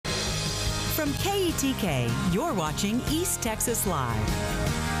From KETK, you're watching East Texas Live.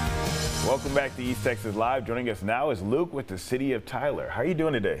 Welcome back to East Texas Live. Joining us now is Luke with the City of Tyler. How are you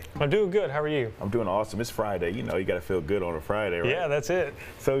doing today? I'm doing good. How are you? I'm doing awesome. It's Friday. You know, you got to feel good on a Friday, right? Yeah, that's it.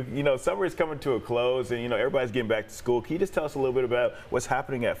 So, you know, summer is coming to a close and, you know, everybody's getting back to school. Can you just tell us a little bit about what's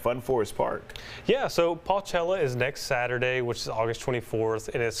happening at Fun Forest Park? Yeah, so Pawchella is next Saturday, which is August 24th,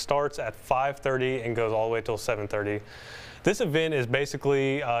 and it starts at 5:30 and goes all the way till 7:30. This event is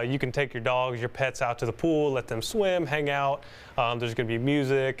basically you can take your dogs, your pets out to the pool, let them swim, hang out. There's going to be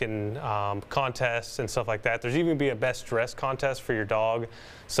music and contests and stuff like that. There's even be a best dress contest for your dog.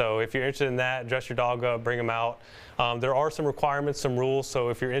 So if you're interested in that, dress your dog up, bring them out. There are some requirements, some rules. So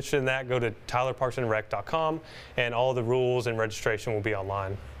if you're interested in that, go to tylerparksandrec.com, and all the rules and registration will be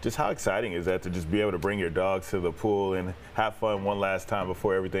online. Just how exciting is that to just be able to bring your dogs to the pool and have fun one last time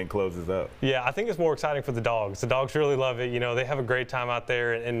before everything closes up? Yeah, I think it's more exciting for the dogs. The dogs really love it. You know, they have a great time out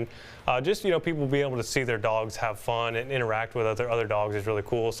there, and just, you know, people being able to see their dogs have fun and interact with other dogs is really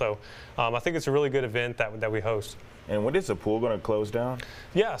cool. So I think it's a really good event that we host. And when is the pool going to close down?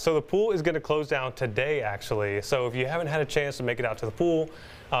 Yeah, so the pool is going to close down today, actually. So if you haven't had a chance to make it out to the pool,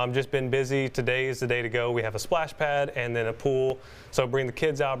 just been busy, today is the day to go. We have a splash pad and then a pool. So bring the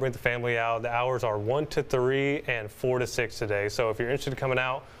kids out, bring the family out. The hours are 1 to 3 and 4 to 6 today. So if you're interested in coming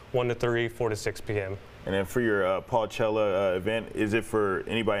out, 1 to 3, 4 to 6 p.m. And then for your Pawchella event, is it for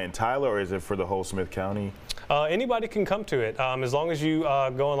anybody in Tyler or is it for the whole Smith County? Anybody can come to it. As long as you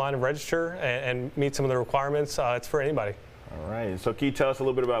go online and register and meet some of the requirements, it's for anybody. All right. So can you tell us a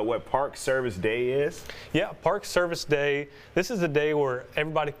little bit about what Park Service Day is? Yeah, Park Service Day. This is a day where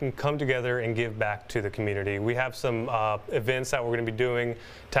everybody can come together and give back to the community. We have some events that we're going to be doing,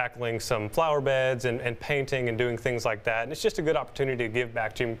 tackling some flower beds and painting and doing things like that. And it's just a good opportunity to give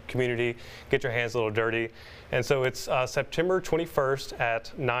back to your community, get your hands a little dirty. And so it's September 21st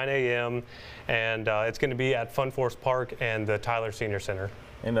at 9 a.m. and it's going to be at Fun Forest Park and the Tyler Senior Center.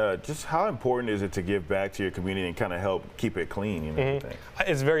 And just how important is it to give back to your community and kind of help keep it clean? You know,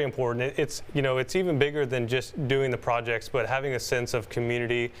 It's very important. It's, you know, it's even bigger than just doing the projects, but having a sense of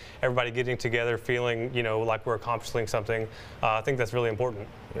community, everybody getting together, feeling, you know, like we're accomplishing something. I think that's really important.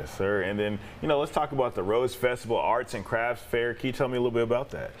 Yes, sir. And then, you know, let's talk about the Rose Festival Arts and Crafts Fair. Can you tell me a little bit about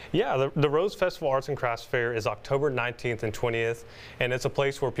that? Yeah, the Rose Festival Arts and Crafts Fair is October 19th and 20th, and it's a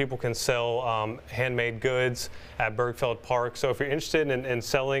place where people can sell handmade goods at Bergfeld Park. So if you're interested in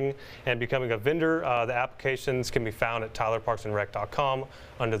selling and becoming a vendor, the applications can be found at tylerparksandrec.com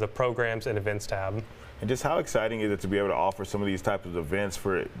under the Programs and Events tab. And just how exciting is it to be able to offer some of these types of events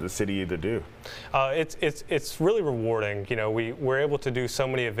for the city to do? It's really rewarding. You know, we're able to do so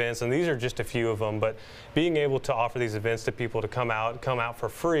many events, and these are just a few of them, but being able to offer these events to people to come out for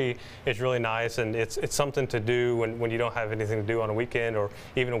free is really nice, and it's something to do when you don't have anything to do on a weekend or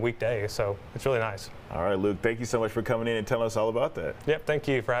even a weekday, so it's really nice. All right, Luke, thank you so much for coming in and telling us all about that. Yep, thank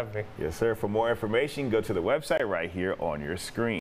you for having me. Yes, sir. For more information, go to the website right here on your screen.